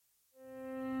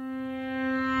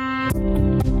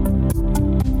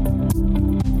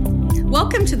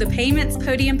Welcome to the Payments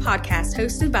Podium podcast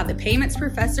hosted by the Payments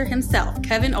Professor himself,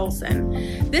 Kevin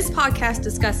Olsen. This podcast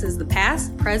discusses the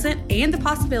past, present, and the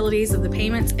possibilities of the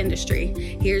payments industry.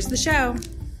 Here's the show.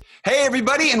 Hey,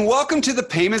 everybody, and welcome to the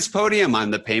Payments Podium. I'm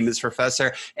the Payments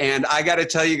Professor, and I got to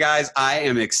tell you guys, I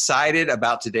am excited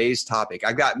about today's topic.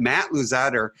 I've got Matt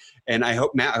Luzadder, and I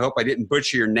hope I didn't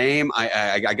butcher your name.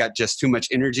 I got just too much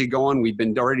energy going. We've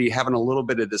been already having a little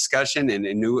bit of discussion, and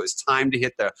knew it was time to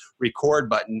hit the record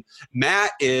button.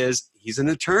 Matt he's an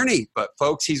attorney, but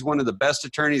folks, he's one of the best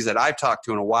attorneys that I've talked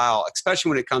to in a while, especially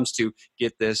when it comes to,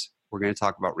 get this, we're going to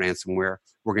talk about ransomware.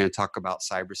 We're going to talk about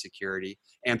cybersecurity.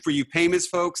 And for you payments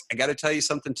folks, I got to tell you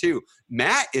something too.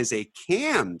 Matt is a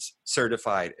CAMS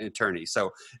certified attorney.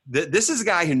 So this is a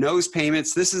guy who knows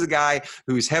payments. This is a guy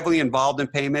who's heavily involved in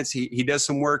payments. He does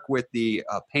some work with the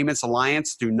Payments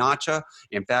Alliance through NACHA.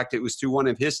 In fact, it was through one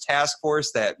of his task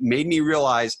force that made me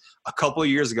realize a couple of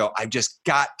years ago, I've just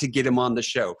got to get him on the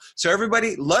show. So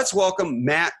everybody, let's welcome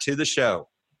Matt to the show.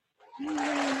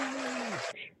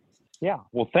 Yeah,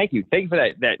 well, thank you. Thank you for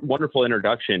that wonderful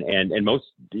introduction, and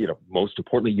most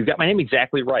importantly, you got my name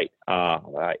exactly right.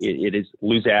 It is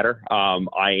Luzadder.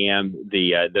 I am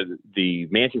the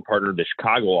managing partner of the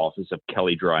Chicago office of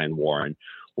Kelly Dry and Warren.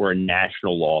 We're a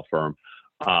national law firm,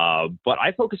 but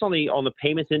I focus on the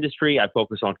payments industry. I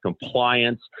focus on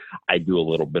compliance. I do a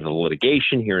little bit of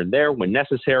litigation here and there when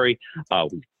necessary.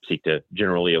 We seek to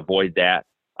generally avoid that,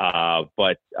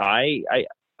 but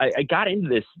I got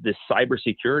into this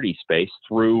cybersecurity space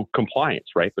through compliance,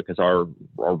 right? Because our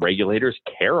regulators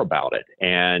care about it,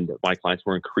 and my clients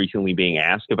were increasingly being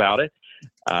asked about it,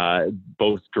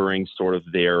 both during sort of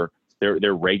their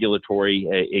regulatory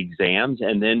exams,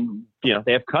 and then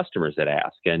they have customers that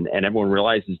ask, and everyone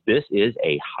realizes this is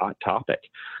a hot topic,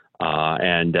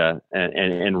 and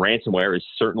ransomware is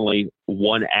certainly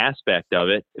one aspect of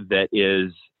it that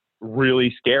is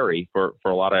really scary for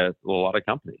a lot of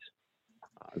companies.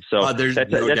 So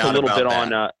that's a little bit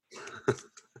on,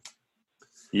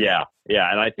 yeah.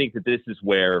 And I think that this is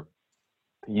where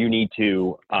you need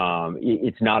to,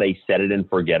 it's not a set it and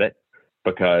forget it,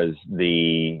 because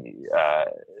the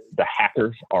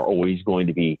hackers are always going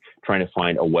to be trying to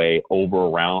find a way over the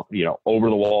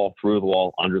wall, through the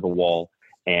wall, under the wall,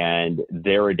 and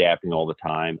they're adapting all the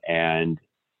time, and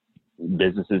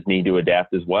businesses need to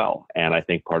adapt as well. And I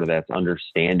think part of that's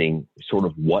understanding sort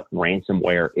of what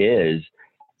ransomware is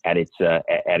at its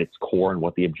core and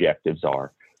what the objectives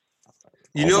are.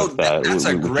 That's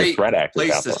a great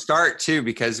place to start too,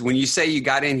 because when you say you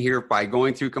got in here by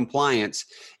going through compliance,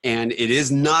 and it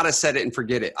is not a set it and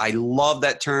forget it. I love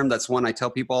that term. That's one I tell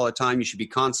people all the time. You should be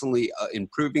constantly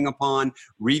improving upon,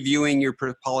 reviewing your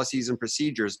policies and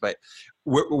procedures. But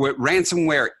what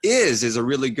ransomware is a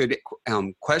really good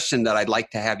question that I'd like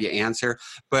to have you answer.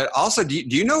 But also, do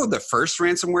you know the first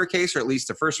ransomware case, or at least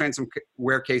the first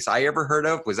ransomware case I ever heard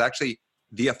of, was actually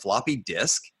via floppy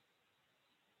disk?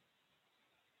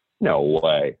 No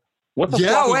way.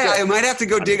 I might have to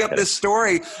go dig up this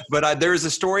story, but there's a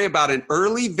story about an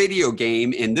early video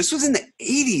game, and this was in the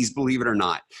 80s, believe it or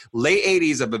not, late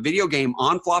 80s, of a video game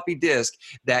on floppy disk,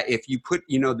 that if you put,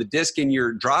 the disk in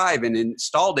your drive and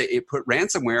installed it, it put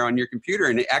ransomware on your computer,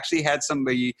 and it actually had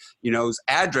somebody's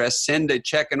address, send a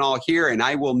check and all here, and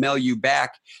I will mail you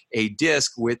back a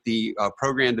disk with the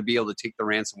program to be able to take the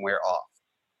ransomware off.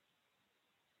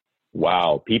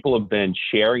 Wow. People have been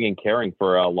sharing and caring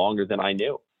for longer than I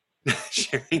knew.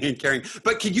 Sharing and caring.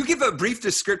 But could you give a brief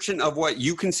description of what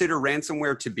you consider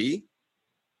ransomware to be?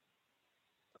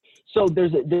 So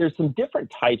there's some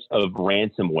different types of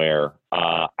ransomware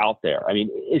out there. I mean,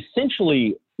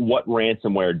 essentially what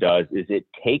ransomware does is it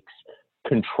takes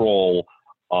control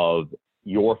of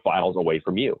your files away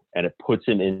from you, and it puts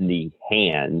them in the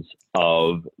hands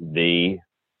of the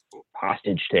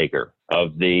hostage taker,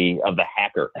 of the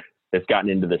hacker that's gotten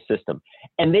into the system.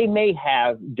 And they may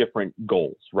have different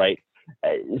goals, right?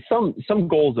 Some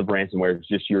goals of ransomware is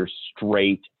just your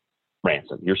straight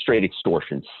ransom, your straight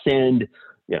extortion. Send,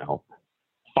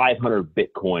 500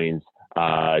 Bitcoins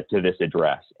to this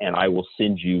address, and I will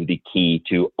send you the key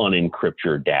to unencrypt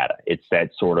your data. It's that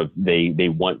sort of, they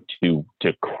want to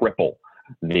cripple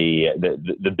the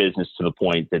business to the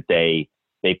point that they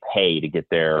pay to get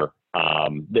their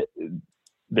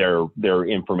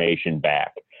information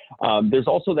back. There's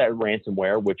also that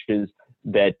ransomware, which is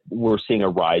that we're seeing a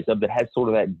rise of, that has sort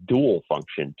of that dual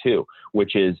function too,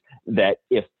 which is that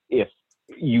if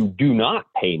you do not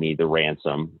pay me the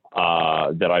ransom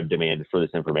that I've demanded for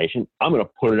this information, I'm going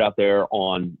to put it out there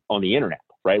on the internet,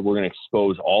 right? We're going to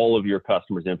expose all of your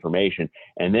customers' information,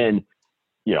 and then,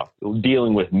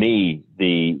 dealing with me,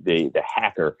 the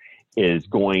hacker, is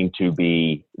going to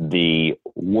be the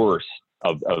worst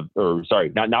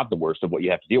not the worst of what you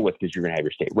have to deal with, because you're going to have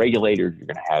your state regulators, you're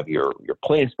going to have your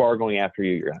plaintiffs bar going after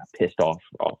you, you're going to have pissed off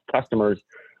customers,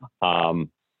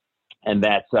 and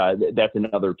that's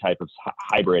another type of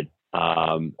hybrid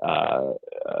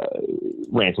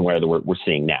ransomware that we're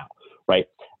seeing now, right?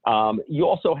 You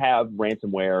also have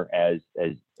ransomware as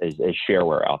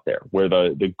shareware out there, where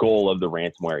the goal of the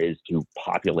ransomware is to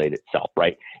populate itself,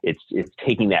 right? It's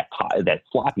taking that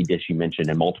floppy disk you mentioned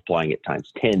and multiplying it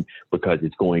times 10, because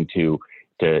it's going to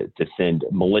send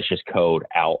malicious code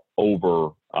out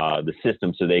over the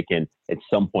system, so they can at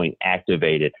some point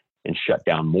activate it and shut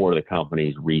down more of the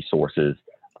company's resources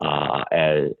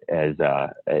as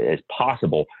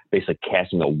possible, basically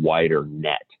casting a wider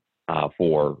net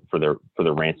for the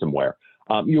ransomware.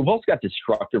 You've also got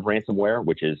destructive ransomware,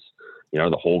 which is,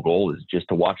 the whole goal is just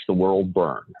to watch the world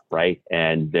burn, right?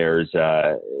 And there's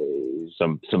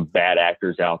some bad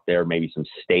actors out there, maybe some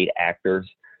state actors.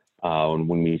 And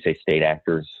when we say state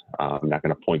actors, I'm not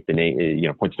going to point fingers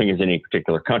in any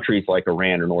particular countries like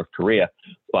Iran or North Korea,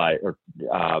 but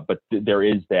there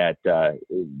is that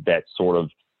sort of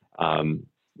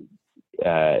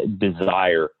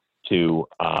desire to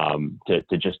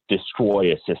just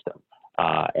destroy a system.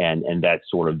 And that's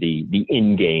sort of the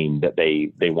end game that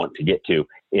they want to get to,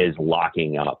 is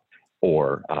locking up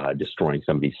or destroying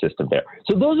somebody's system there.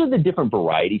 So those are the different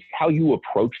varieties. How you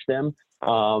approach them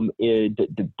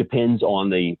depends on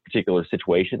the particular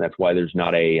situation. That's why there's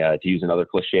not to use another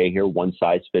cliche here, one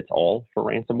size fits all for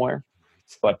ransomware.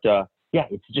 But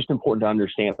it's just important to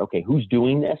understand, okay, who's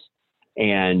doing this?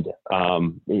 And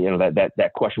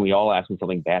that question we all ask when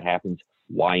something bad happens: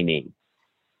 why me?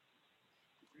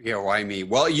 Yeah, why me?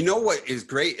 Well, what is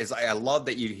great is I love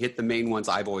that you hit the main ones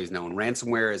I've always known.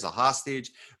 Ransomware is a hostage.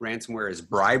 Ransomware is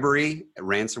bribery.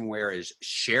 Ransomware is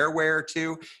shareware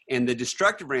too. And the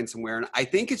destructive ransomware, and I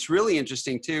think it's really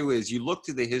interesting too, is you look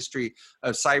to the history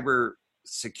of cyber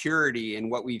security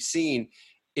and what we've seen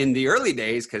in the early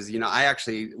days, because, I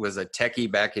actually was a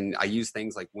techie back in, I used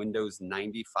things like Windows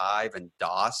 95 and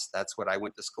DOS. That's what I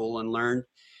went to school and learned.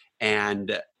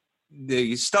 And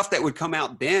the stuff that would come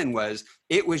out then was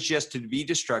just to be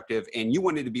destructive, and you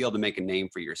wanted to be able to make a name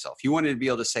for yourself. You wanted to be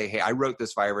able to say, hey, I wrote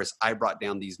this virus, I brought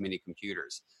down these many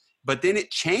computers. But then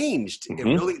it changed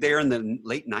really there in the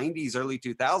late 90s, early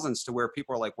 2000s, to where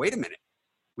people are like, wait a minute,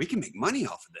 we can make money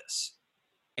off of this.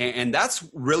 And that's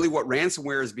really what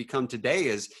ransomware has become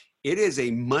today. It is a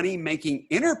money-making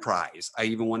enterprise, I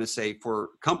even want to say, for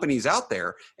companies out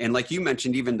there. And like you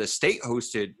mentioned, even the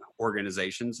state-hosted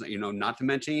organizations, not to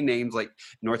mention any names like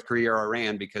North Korea or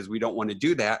Iran, because we don't want to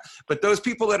do that. But those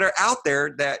people that are out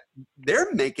there, that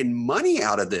they're making money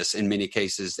out of this in many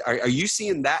cases. Are you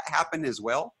seeing that happen as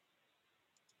well?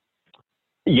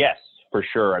 Yes, for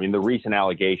sure. I mean, the recent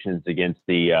allegations against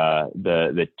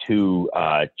the two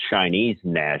Chinese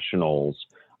nationals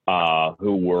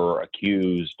who were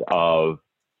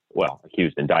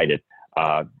indicted,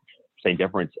 same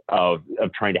difference, of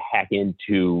trying to hack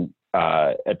into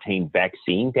obtain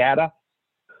vaccine data.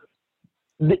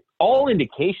 All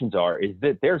indications is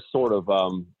that they're sort of,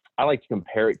 I like to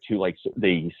compare it to like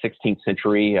the 16th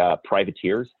century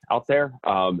privateers out there.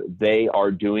 They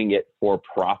are doing it for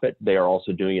profit. They are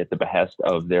also doing it at the behest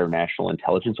of their national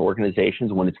intelligence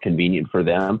organizations when it's convenient for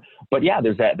them. But yeah,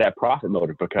 there's that profit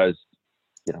motive, because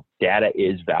data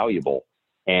is valuable,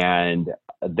 and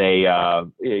they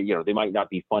might not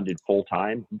be funded full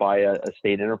time by a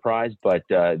state enterprise, but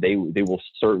they will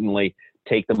certainly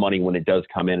take the money when it does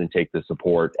come in and take the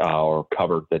support or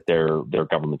cover that their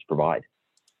governments provide.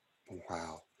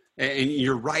 Wow. And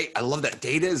you're right. I love that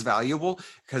data is valuable,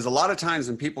 because a lot of times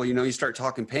when people, you start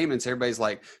talking payments, everybody's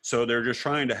like, so they're just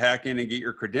trying to hack in and get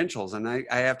your credentials. And I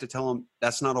have to tell them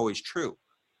that's not always true.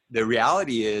 The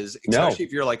reality is, especially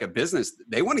if you're like a business,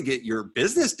 they want to get your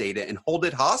business data and hold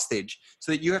it hostage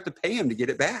so that you have to pay them to get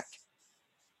it back.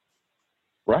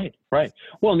 Right.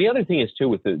 Well, and the other thing is too,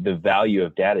 with the value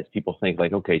of data, is people think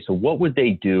like, okay, so what would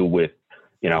they do with,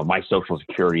 my social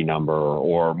security number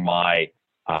or my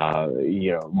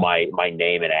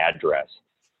name and address?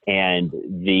 And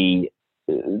the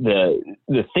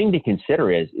thing to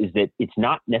consider is that it's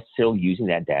not necessarily using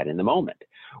that data in the moment.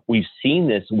 We've seen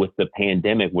this with the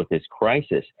pandemic, with this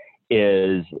crisis,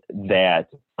 is that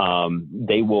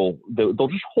they'll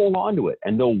just hold on to it,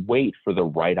 and they'll wait for the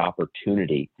right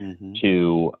opportunity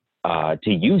to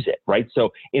use it, right?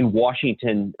 So in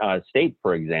Washington State,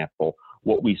 for example,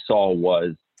 what we saw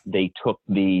was they took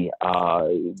the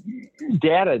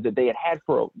data that they had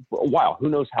for a while. Who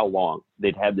knows how long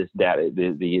they'd had this data,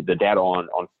 the data on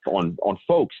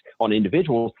folks, on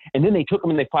individuals, and then they took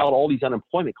them and they filed all these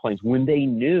unemployment claims when they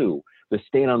knew the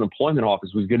state unemployment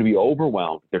office was going to be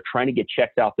overwhelmed. They're trying to get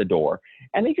checks out the door,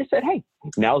 and they just said, "Hey,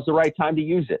 now's the right time to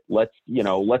use it. Let's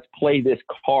play this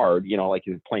card. Like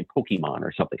you're playing Pokemon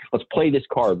or something. Let's play this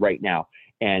card right now."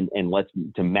 And let's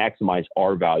to maximize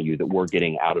our value that we're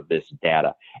getting out of this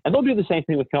data. And they'll do the same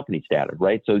thing with companies' data,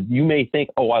 right? So you may think,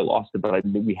 oh, I lost it, but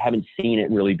we haven't seen it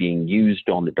really being used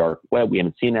on the dark web. We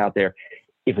haven't seen it out there.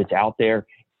 If it's out there,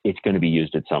 it's going to be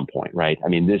used at some point, right? I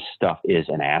mean, this stuff is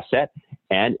an asset,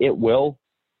 and it will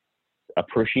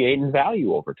appreciate in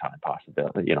value over time,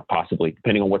 possibly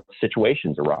depending on what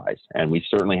situations arise. And we've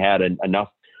certainly had enough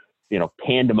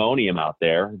pandemonium out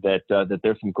there that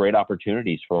there's some great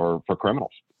opportunities for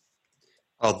criminals.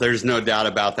 Oh, there's no doubt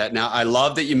about that. Now, I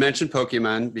love that you mentioned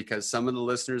Pokemon because some of the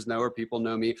listeners know, or people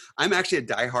know me. I'm actually a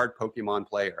diehard Pokemon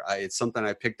player. It's something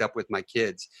I picked up with my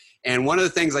kids. And one of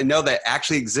the things I know that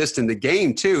actually exists in the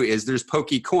game too is there's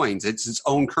Pokecoins. It's its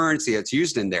own currency that's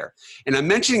used in there. And I'm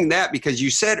mentioning that because you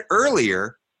said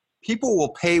earlier, people will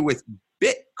pay with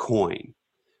Bitcoin.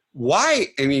 Why?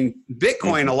 I mean,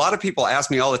 Bitcoin, a lot of people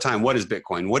ask me all the time, what is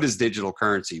Bitcoin? What is digital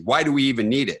currency? Why do we even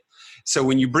need it? So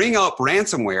when you bring up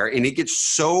ransomware and it gets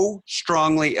so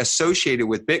strongly associated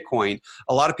with Bitcoin,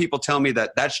 a lot of people tell me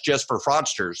that that's just for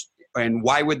fraudsters. And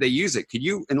why would they use it? Could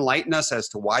you enlighten us as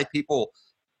to why people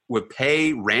would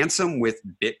pay ransom with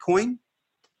Bitcoin?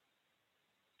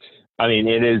 I mean,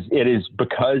 it is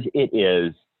because it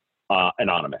is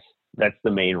anonymous. That's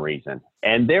the main reason.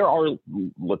 And there are,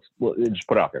 let's just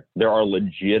put it out there, there are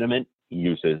legitimate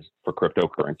uses for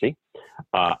cryptocurrency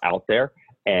out there.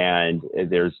 And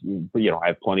there's, I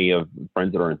have plenty of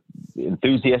friends that are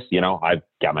enthusiasts. I've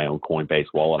got my own Coinbase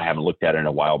wallet. I haven't looked at it in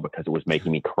a while because it was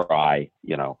making me cry,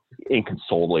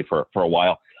 inconsolably for a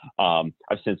while.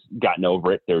 I've since gotten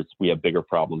over it. We have bigger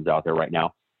problems out there right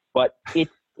now, but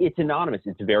it's anonymous.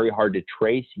 It's very hard to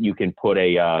trace. You can put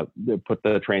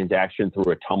the transaction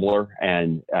through a tumbler,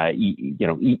 and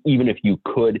even if you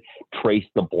could trace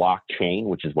the blockchain,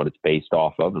 which is what it's based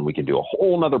off of, and we can do a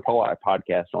whole nother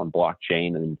podcast on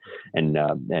blockchain and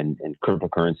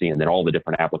cryptocurrency, and then all the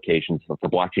different applications for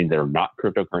blockchain that are not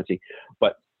cryptocurrency.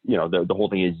 But the whole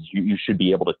thing is you should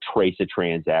be able to trace a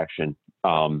transaction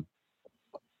the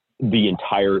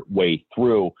entire way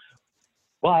through,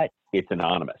 but it's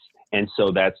anonymous. And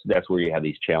so that's where you have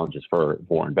these challenges for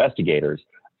investigators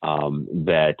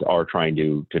that are trying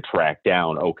to track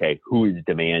down, okay, who is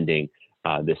demanding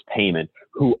this payment,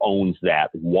 who owns that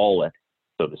wallet,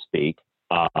 so to speak,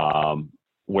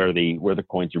 where the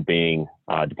coins are being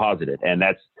deposited. And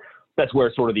that's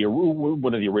where sort of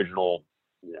one of the original,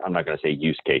 I'm not going to say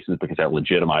use cases because that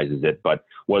legitimizes it, but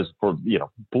was for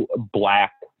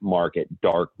black market,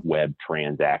 dark web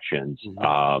transactions,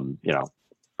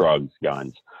 drugs,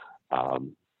 guns.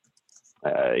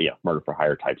 Murder for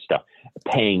hire type stuff,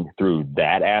 paying through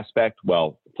that aspect.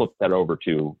 Well, flip that over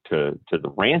to the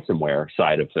ransomware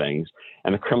side of things,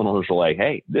 and the criminals are like,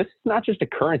 hey, this is not just a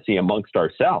currency amongst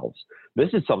ourselves.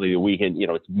 This is something that we can,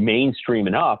 it's mainstream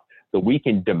enough that we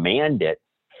can demand it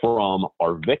from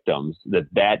our victims,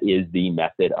 that is the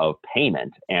method of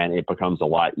payment. And it becomes a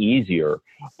lot easier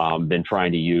than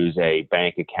trying to use a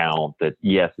bank account that,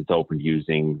 yes, it's opened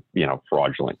using,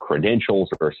 fraudulent credentials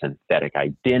or synthetic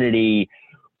identity,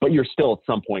 but you're still at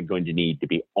some point going to need to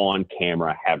be on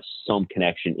camera, have some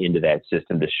connection into that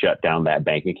system to shut down that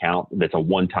bank account. That's a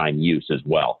one-time use as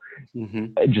well.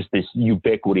 Mm-hmm. Just this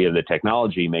ubiquity of the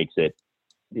technology makes it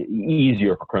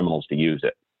easier for criminals to use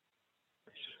it.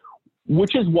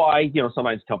 Which is why,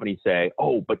 sometimes companies say,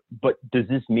 oh, but does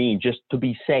this mean just to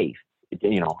be safe?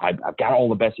 I've got all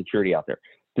the best security out there.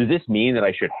 Does this mean that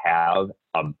I should have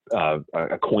a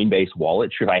Coinbase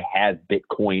wallet? Should I have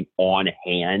Bitcoin on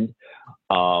hand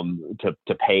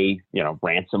to pay,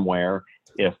 ransomware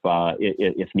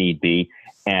if need be?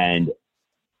 And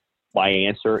my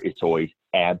answer is always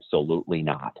absolutely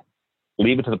not.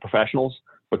 Leave it to the professionals,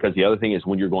 because the other thing is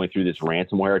when you're going through this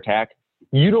ransomware attack,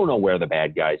 you don't know where the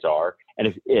bad guys are.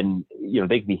 And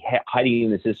they can be hiding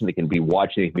in the system. They can be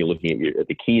watching. They can be looking at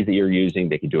the keys that you're using.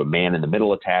 They can do a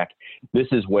man-in-the-middle attack. This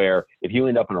is where, if you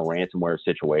end up in a ransomware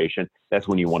situation, that's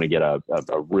when you want to get a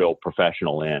real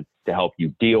professional in to help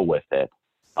you deal with it.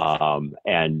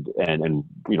 And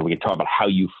we can talk about how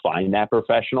you find that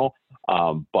professional.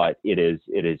 But it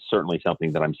is certainly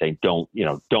something that I'm saying don't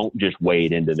just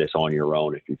wade into this on your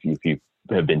own if you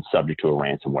have been subject to a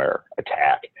ransomware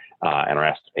attack and are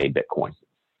asked to pay Bitcoin.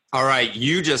 All right,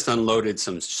 you just unloaded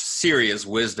some serious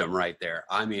wisdom right there.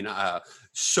 I mean,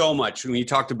 so much. When you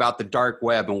talked about the dark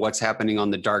web and what's happening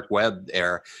on the dark web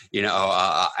there,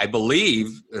 I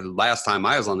believe last time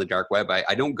I was on the dark web,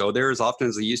 I don't go there as often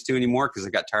as I used to anymore because I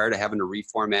got tired of having to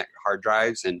reformat hard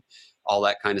drives and all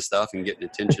that kind of stuff and getting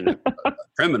attention of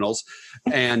criminals.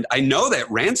 And I know that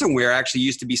ransomware actually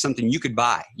used to be something you could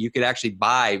buy. You could actually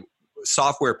buy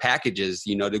software packages,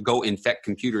 to go infect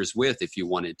computers with if you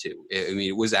wanted to. I mean,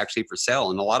 it was actually for sale.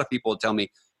 And a lot of people tell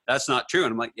me that's not true.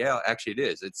 And I'm like, yeah, actually it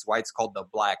is. It's why it's called the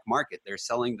black market. They're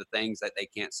selling the things that they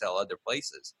can't sell other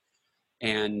places.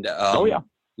 And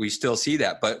we still see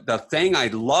that. But the thing I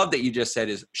love that you just said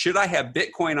is, should I have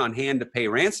Bitcoin on hand to pay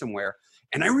ransomware?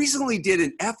 And I recently did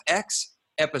an FX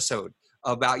episode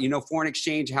about, foreign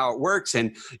exchange, how it works.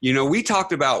 And, we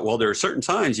talked about, well, there are certain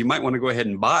times you might want to go ahead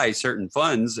and buy certain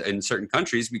funds in certain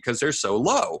countries because they're so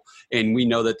low. And we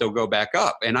know that they'll go back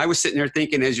up. And I was sitting there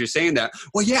thinking, as you're saying that,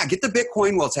 well, yeah, get the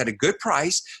Bitcoin. Well, it's at a good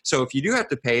price. So if you do have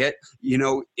to pay it,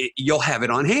 you'll have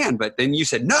it on hand. But then you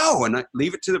said, no, and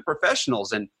leave it to the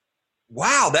professionals. And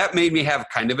wow, that made me have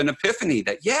kind of an epiphany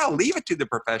that, yeah, leave it to the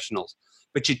professionals.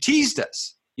 But you teased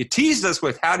us. You teased us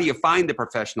with, how do you find the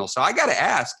professional? So I got to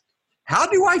ask, how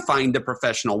do I find the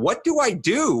professional? What do I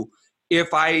do if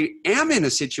I am in a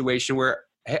situation where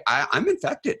I'm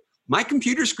infected? My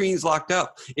computer screen's locked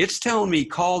up. It's telling me,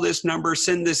 call this number,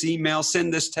 send this email,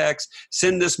 send this text,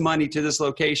 send this money to this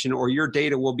location, or your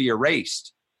data will be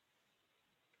erased.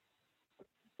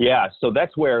 Yeah, so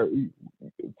that's where,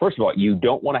 first of all, you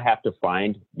don't want to have to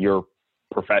find your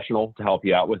professional to help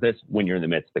you out with this when you're in the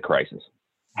midst of the crisis.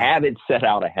 Have it set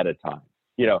out ahead of time.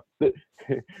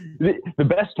 The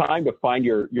best time to find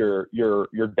your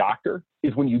doctor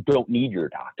is when you don't need your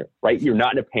doctor, right? You're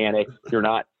not in a panic. You're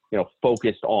not,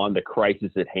 focused on the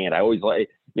crisis at hand. I always like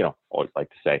to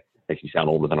say, makes me sound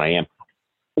older than I am.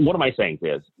 One of my sayings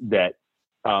is that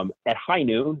at high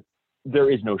noon,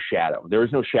 there is no shadow. There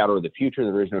is no shadow of the future.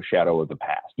 There is no shadow of the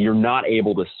past. You're not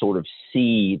able to sort of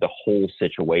see the whole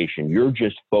situation. You're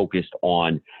just focused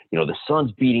on, the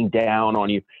sun's beating down on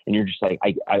you, and you're just like,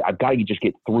 I've got to just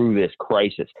get through this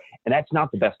crisis. And that's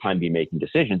not the best time to be making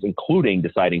decisions, including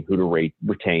deciding who to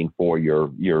retain for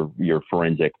your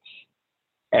forensic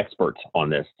experts on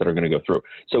this that are going to go through.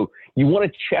 So you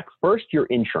want to check first your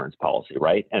insurance policy,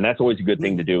 right? And that's always a good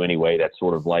thing to do anyway. That's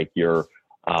sort of like your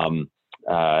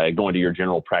going to your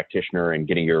general practitioner and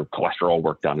getting your cholesterol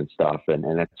work done and stuff. And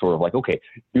that's sort of like, okay,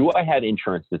 do I have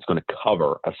insurance that's going to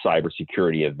cover a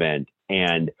cybersecurity event?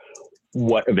 And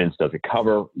what events does it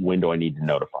cover? When do I need to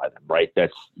notify them? Right?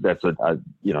 That's a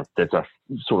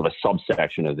sort of a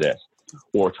subsection of this.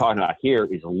 What we're talking about here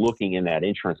is looking in that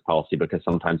insurance policy, because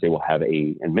sometimes they will have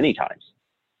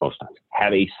most times,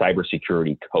 have a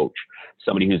cybersecurity coach,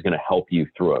 somebody who's going to help you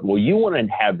through it. Well, you want to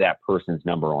have that person's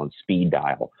number on speed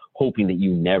dial, hoping that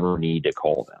you never need to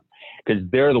call them, because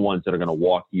they're the ones that are going to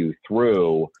walk you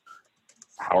through,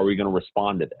 how are we going to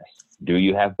respond to this? Do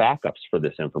you have backups for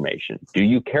this information? Do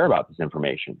you care about this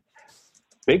information?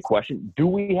 Big question. Do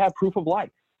we have proof of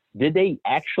life? Did they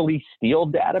actually steal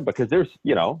data? Because there's,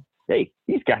 hey,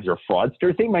 these guys are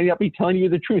fraudsters. They might not be telling you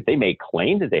the truth. They may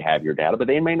claim that they have your data, but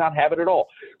they may not have it at all.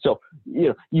 So,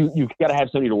 you've got to have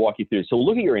somebody to walk you through. So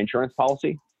look at your insurance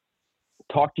policy.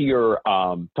 Talk to your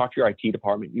IT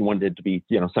department. You want it to be,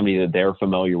 somebody that they're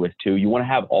familiar with too. You want to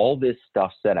have all this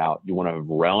stuff set out. You want to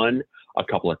run a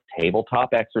couple of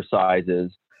tabletop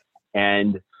exercises,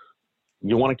 and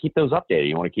you want to keep those updated.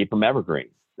 You want to keep them evergreen.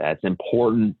 That's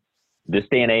important. This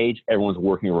day and age, everyone's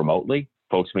working remotely.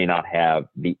 Folks may not have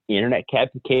the internet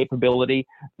capability,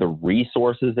 the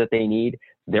resources that they need.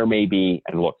 There may be,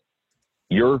 and look,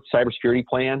 your cybersecurity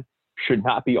plan should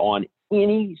not be on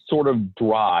any sort of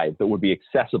drive that would be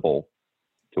accessible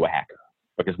to a hacker.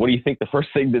 Because what do you think the first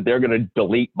thing that they're going to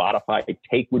delete, modify,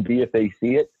 take would be if they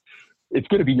see it? It's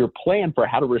going to be your plan for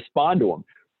how to respond to them.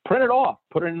 Print it off,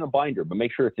 put it in a binder, but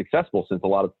make sure it's accessible, since a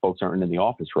lot of folks aren't in the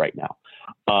office right now.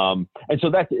 And so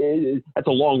that's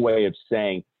a long way of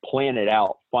saying, plan it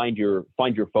out, find your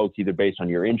folks either based on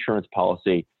your insurance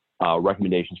policy,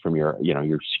 recommendations from your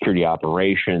security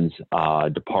operations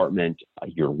department.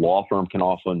 Your law firm can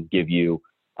often give you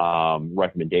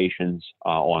recommendations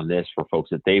on this for folks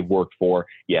that they've worked for.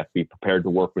 You have to be prepared to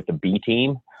work with the B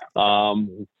team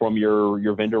from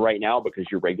your vendor right now, because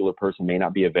your regular person may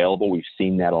not be available. We've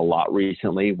seen that a lot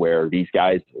recently, where these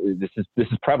guys, this is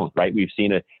prevalent, right?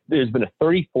 There's been a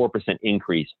 34%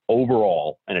 increase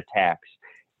overall in attacks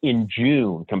in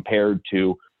June compared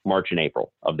to March and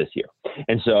April of this year.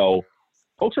 And so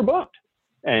folks are booked,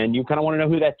 and you kind of want to know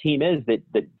who that team is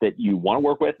that you want to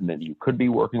work with and that you could be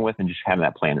working with, and just having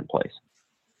that plan in place.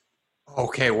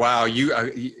 Okay, wow.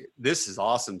 This is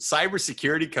awesome.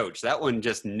 Cybersecurity coach. That one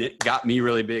just got me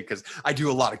really big because I do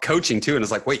a lot of coaching too. And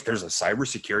it's like, wait, there's a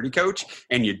cybersecurity coach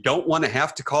and you don't want to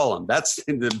have to call them. That's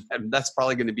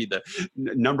probably going to be the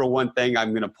number one thing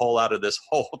I'm going to pull out of this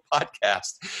whole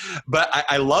podcast. But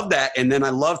I love that. And then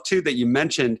I love too that you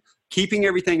mentioned keeping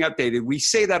everything updated. We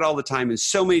say that all the time in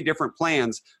so many different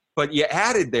plans. But you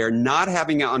added there not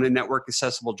having it on a network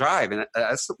accessible drive. And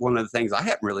that's one of the things I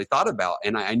hadn't really thought about.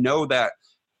 And I know that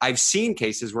I've seen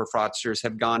cases where fraudsters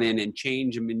have gone in and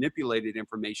changed and manipulated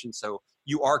information. So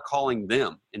you are calling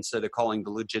them instead of calling the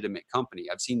legitimate company.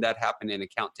 I've seen that happen in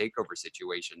account takeover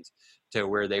situations to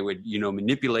where they would,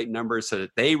 manipulate numbers so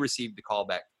that they receive the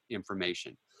callback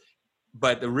information.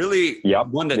 But the really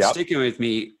one that's sticking with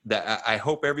me that I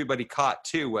hope everybody caught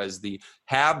too was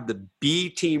have the B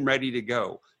team ready to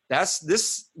go.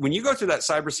 When you go through that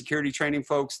cybersecurity training,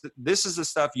 folks, this is the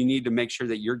stuff you need to make sure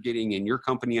that you're getting and your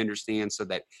company understands so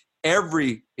that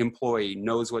every employee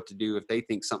knows what to do if they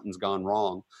think something's gone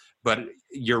wrong. But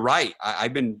you're right.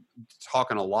 I've been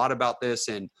talking a lot about this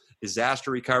in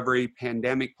disaster recovery,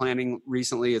 pandemic planning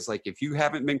recently. It's like, if you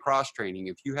haven't been cross-training,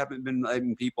 if you haven't been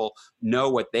letting people know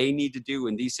what they need to do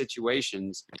in these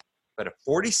situations, but a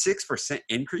 46%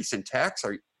 increase in attacks,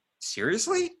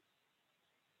 seriously?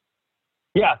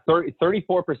 Yeah,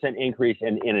 34% increase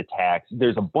in attacks.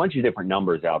 There's a bunch of different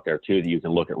numbers out there too that you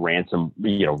can look at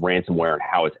ransomware and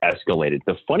how it's escalated.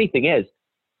 The funny thing is,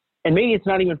 and maybe it's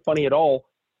not even funny at all,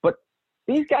 but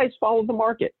these guys follow the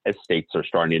market as states are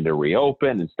starting to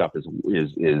reopen and stuff is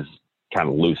kind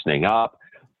of loosening up.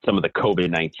 Some of the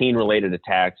COVID-19 related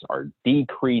attacks are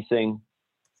decreasing,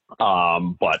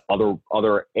 but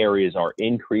other areas are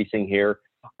increasing here.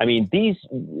 I mean, these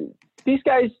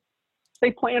guys, they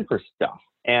plan for stuff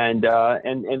and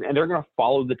they're going to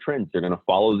follow the trends. They're going to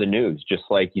follow the news, just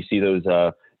like you see those,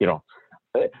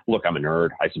 look, I'm a nerd.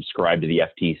 I subscribe to the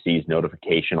FTC's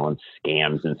notification on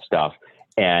scams and stuff.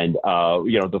 And,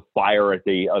 the fire at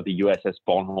the USS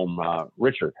Bonhomme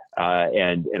Richard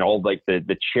and all like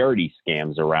the charity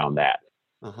scams around that.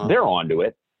 Uh-huh. They're onto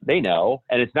it. They know.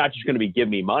 And it's not just going to be give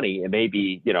me money. It may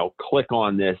be, click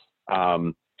on this,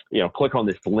 click on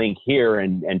this link here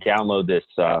and download this,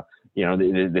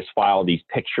 this file, these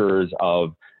pictures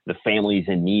of the families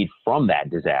in need from that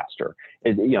disaster.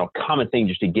 Common thing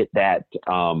just to get that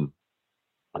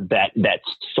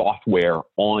software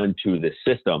onto the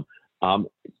system.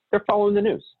 They're following the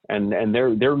news and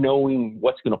they're knowing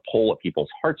what's going to pull at people's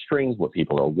heartstrings, what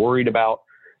people are worried about.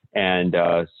 And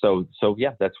so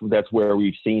that's where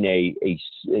we've seen a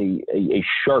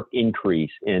sharp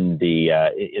increase in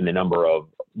the number of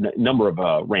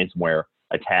ransomware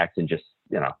attacks and just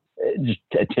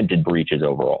attempted breaches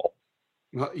overall.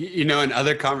 Well, in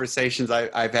other conversations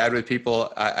I've had with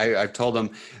people, I've told them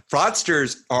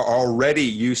fraudsters are already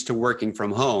used to working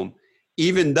from home,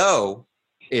 even though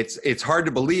it's hard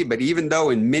to believe, but even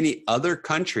though in many other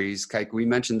countries, like we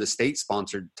mentioned the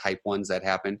state-sponsored type ones that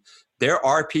happen, there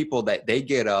are people that they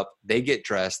get up, they get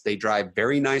dressed, they drive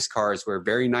very nice cars, wear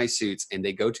very nice suits, and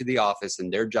they go to the office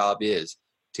and their job is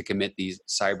to commit these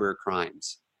cyber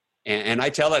crimes. And I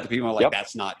tell that to people, like,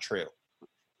 that's not true.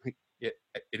 It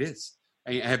is.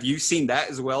 Have you seen that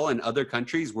as well in other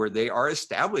countries where they are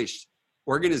established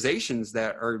organizations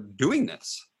that are doing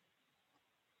this?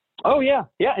 Oh, yeah.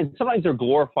 Yeah. And sometimes they're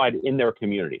glorified in their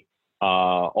community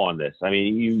on this. I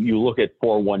mean, you look at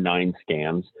 419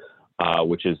 scams,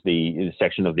 which is the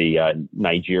section of the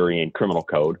Nigerian criminal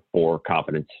code for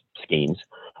confidence schemes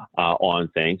on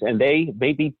things, and they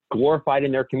may be glorified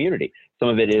in their community. Some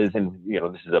of it is, and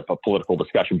this is a political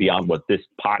discussion beyond what this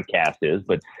podcast is,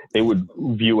 but they would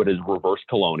view it as reverse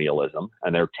colonialism,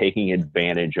 and they're taking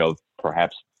advantage of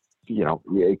perhaps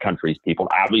countries, people.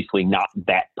 Obviously, not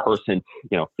that person,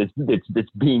 that's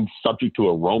being subject to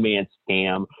a romance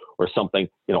scam or something,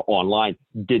 online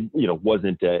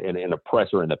wasn't an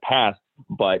oppressor in the past,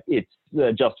 but it's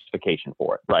the justification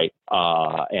for it, right?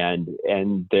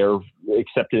 And they're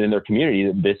accepted in their community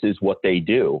that this is what they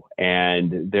do.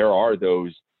 And there are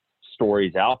those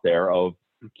stories out there of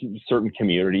certain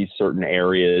communities, certain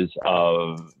areas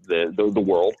of the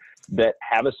world that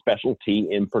have a specialty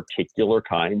in particular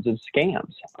kinds of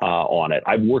scams on it.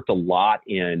 I've worked a lot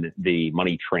in the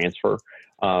money transfer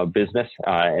business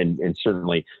and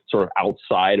certainly sort of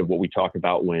outside of what we talk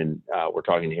about when we're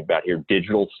talking about here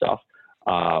digital stuff.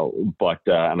 But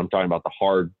and I'm talking about the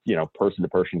hard,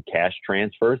 person-to-person cash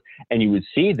transfers. And you would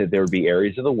see that there would be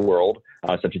areas of the world,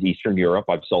 such as Eastern Europe.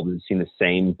 I've seen the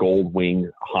same gold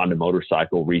wing Honda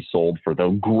motorcycle resold for the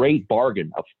great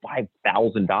bargain of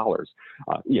 $5,000.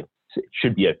 It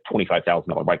should be a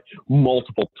 $25,000 bike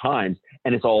multiple times.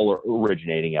 and it's all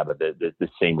originating out of the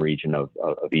same region of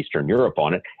Eastern Europe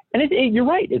on it. And you're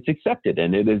right, it's accepted,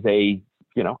 and it is it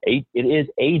is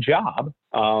a job.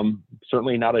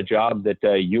 Certainly not a job that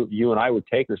you and I would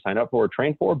take or sign up for or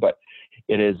train for, but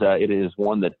it is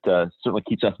one that certainly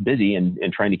keeps us busy and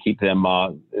trying to keep them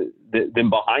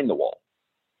behind the wall.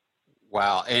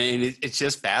 Wow. And it's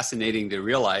just fascinating to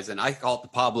realize. And I call it the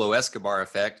Pablo Escobar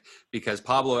effect, because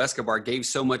Pablo Escobar gave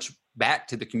so much back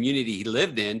to the community he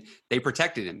lived in. They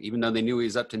protected him, even though they knew he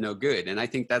was up to no good. And I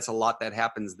think that's a lot that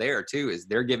happens there too, is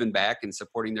they're giving back and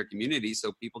supporting their community.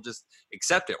 So people just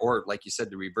accept it. Or like you said,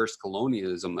 the reverse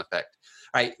colonialism effect.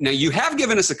 All right. Now you have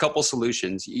given us a couple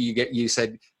solutions. You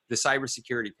said the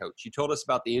cybersecurity coach. You told us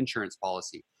about the insurance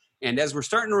policy. And as we're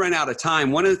starting to run out of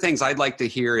time, one of the things I'd like to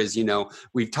hear is,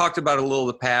 we've talked about a little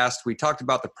of the past, we talked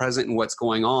about the present and what's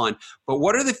going on, but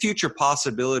what are the future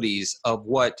possibilities of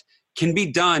what can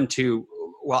be done to,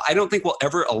 well, I don't think we'll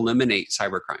ever eliminate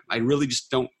cybercrime. I really just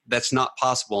don't, that's not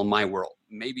possible in my world.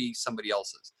 Maybe somebody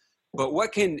else's. But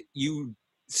what can you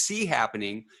see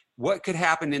happening? What could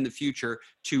happen in the future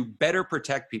to better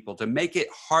protect people, to make it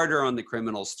harder on the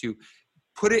criminals, to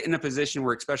put it in a position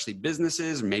where especially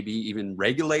businesses, maybe even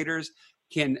regulators,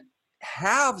 can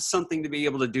have something to be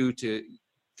able to do to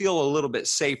feel a little bit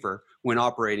safer when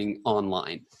operating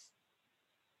online?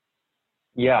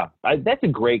 Yeah, that's a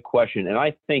great question. And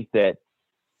I think that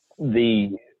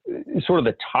the sort of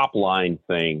the top line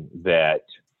thing that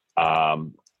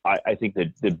I think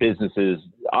that the businesses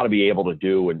ought to be able to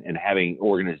do, and having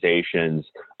organizations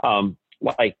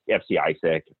like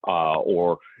FCISIC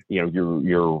or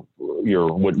your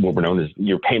what we're known as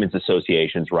your payments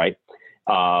associations, right?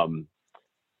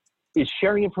 Is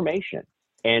sharing information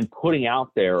and putting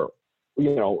out there,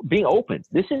 being open.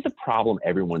 This is a problem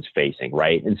everyone's facing,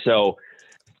 right? And so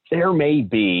there may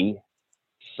be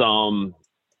some,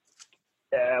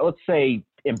 let's say,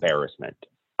 embarrassment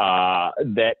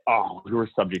that we were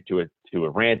subject to a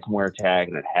ransomware attack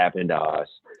and it happened to us.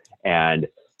 And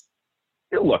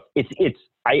look,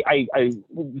 I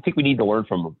think we need to learn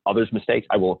from others' mistakes.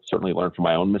 I will certainly learn from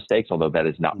my own mistakes, although that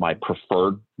is not my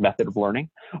preferred method of learning.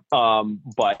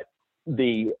 But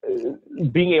the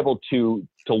being able to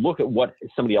look at what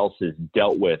somebody else has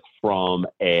dealt with from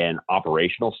an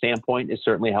operational standpoint is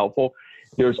certainly helpful.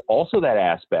 There's also that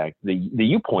aspect that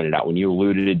you pointed out when you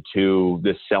alluded to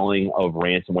the selling of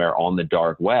ransomware on the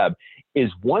dark web, is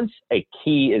once a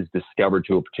key is discovered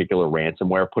to a particular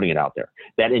ransomware, putting it out there,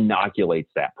 that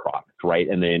inoculates that product, right?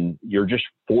 And then you're just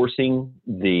forcing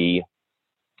the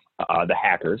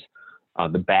hackers,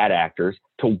 the bad actors,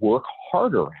 to work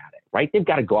harder at it, right? They've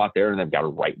got to go out there and they've got to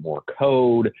write more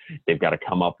code. They've got to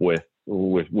come up with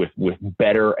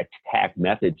better attack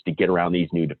methods to get around these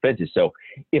new defenses. So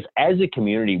if as a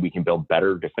community we can build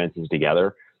better defenses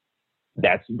together,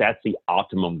 that's the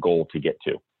optimum goal to get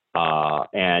to.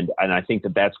 And I think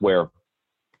that's where,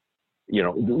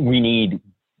 we need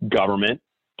government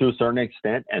to a certain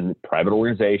extent and private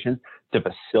organizations to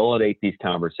facilitate these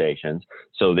conversations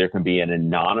so there can be an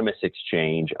anonymous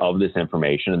exchange of this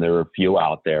information. And there are a few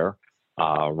out there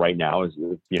right now. Is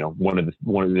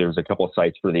there's a couple of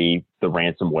sites for the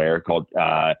ransomware called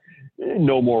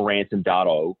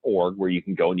nomoreransom.org, where you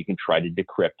can go and you can try to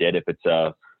decrypt it if it's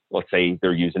let's say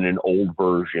they're using an old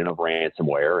version of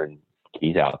ransomware and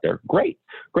keys out there. Great.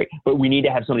 But we need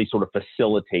to have somebody sort of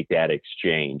facilitate that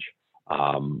exchange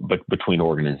but between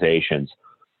organizations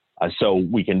so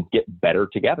we can get better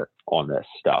together on this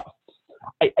stuff.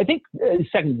 I think the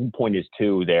second point is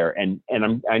too there, and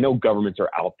I know governments are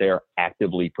out there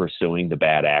actively pursuing the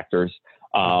bad actors,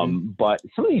 but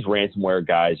some of these ransomware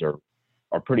guys are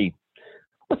pretty,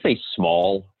 let's say,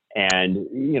 small, and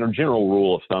general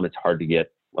rule of thumb, it's hard to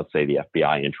get, let's say, the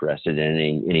FBI interested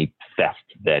in any theft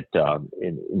that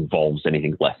involves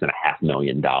anything less than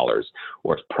 $500,000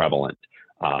 or is prevalent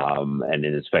and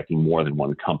it is affecting more than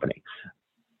one company.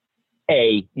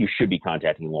 You should be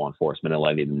contacting law enforcement and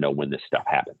letting them know when this stuff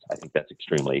happens. I think that's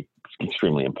extremely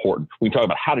important. We can talk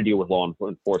about how to deal with law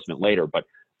enforcement later, but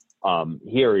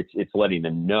here it's letting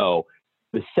them know.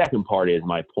 The second part is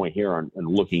my point here on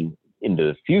looking into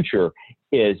the future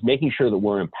is making sure that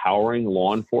we're empowering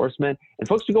law enforcement and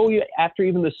folks to go after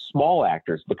even the small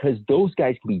actors, because those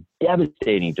guys can be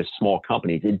devastating to small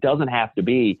companies. It doesn't have to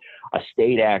be a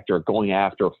state actor going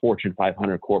after a Fortune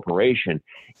 500 corporation.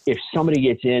 If somebody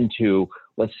gets into,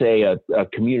 let's say, a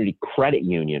community credit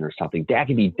union or something, that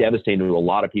can be devastating to a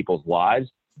lot of people's lives.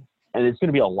 And it's going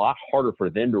to be a lot harder for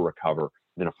them to recover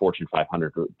than a Fortune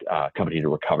 500 company to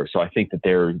recover. So I think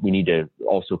that we need to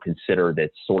also consider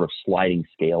that sort of sliding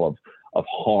scale of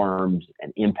harms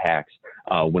and impacts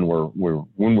when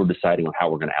we're deciding on how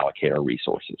we're going to allocate our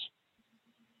resources.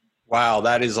 Wow,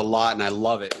 that is a lot, and I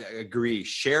love it. I agree.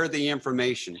 Share the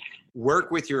information.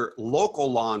 Work with your local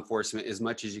law enforcement as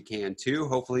much as you can too.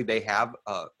 Hopefully they have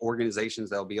organizations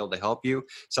that'll be able to help you.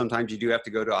 Sometimes you do have to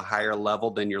go to a higher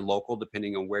level than your local,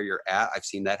 depending on where you're at. I've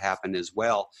seen that happen as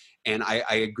well. And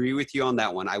I agree with you on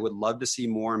that one. I would love to see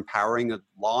more empowering of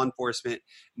law enforcement,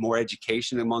 more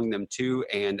education among them too,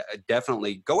 and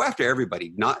definitely go after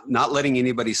everybody, not letting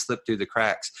anybody slip through the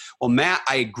cracks. Well, Matt,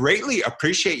 I greatly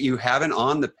appreciate you having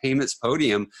on the Payments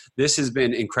Podium. This has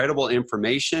been incredible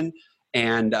information.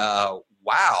 And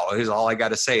wow, is all I got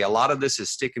to say. A lot of this is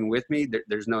sticking with me.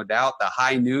 There's no doubt. The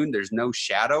high noon, there's no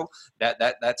shadow.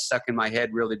 That stuck in my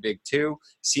head really big too.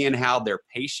 Seeing how they're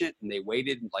patient and they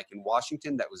waited, like in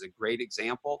Washington, that was a great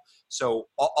example. So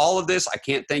all of this, I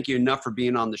can't thank you enough for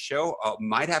being on the show.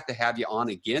 Might have to have you on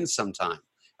again sometime.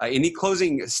 Any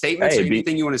closing statements or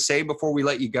anything you want to say before we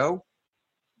let you go?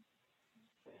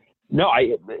 No,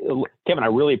 Kevin, I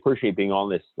really appreciate being on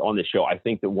this show. I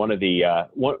think that one of the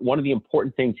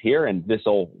important things here, and this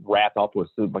will wrap up with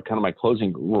kind of my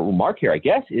closing remark here, I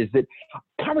guess, is that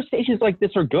conversations like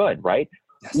this are good, right?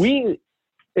 Yes. We,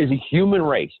 as a human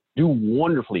race, do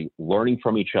wonderfully learning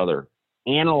from each other,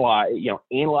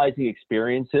 analyzing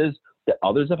experiences that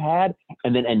others have had,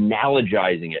 and then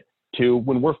analogizing it to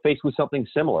when we're faced with something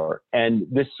similar. And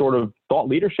this sort of thought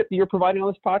leadership that you're providing on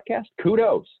this podcast,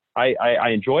 kudos. I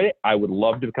enjoyed it. I would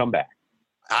love to come back.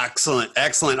 Excellent.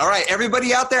 Excellent. All right,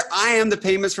 everybody out there, I am the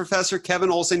Payments Professor Kevin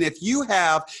Olsen. If you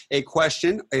have a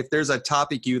question, if there's a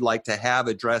topic you'd like to have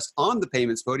addressed on the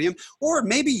Payments Podium, or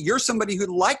maybe you're somebody who'd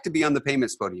like to be on the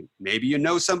Payments Podium, maybe you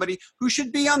know somebody who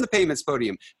should be on the Payments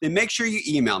Podium, then make sure you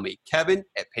email me,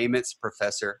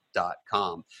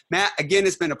 kevin@paymentsprofessor.com. Matt, again,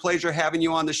 it's been a pleasure having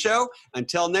you on the show.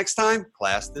 Until next time,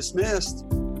 class dismissed.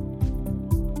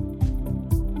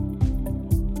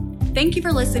 Thank you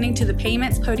for listening to the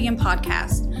Payments Podium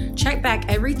podcast. Check back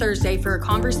every Thursday for a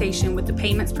conversation with the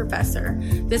Payments Professor.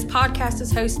 This podcast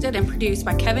is hosted and produced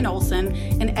by Kevin Olsen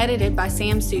and edited by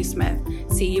Sam Sue Smith.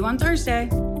 See you on Thursday.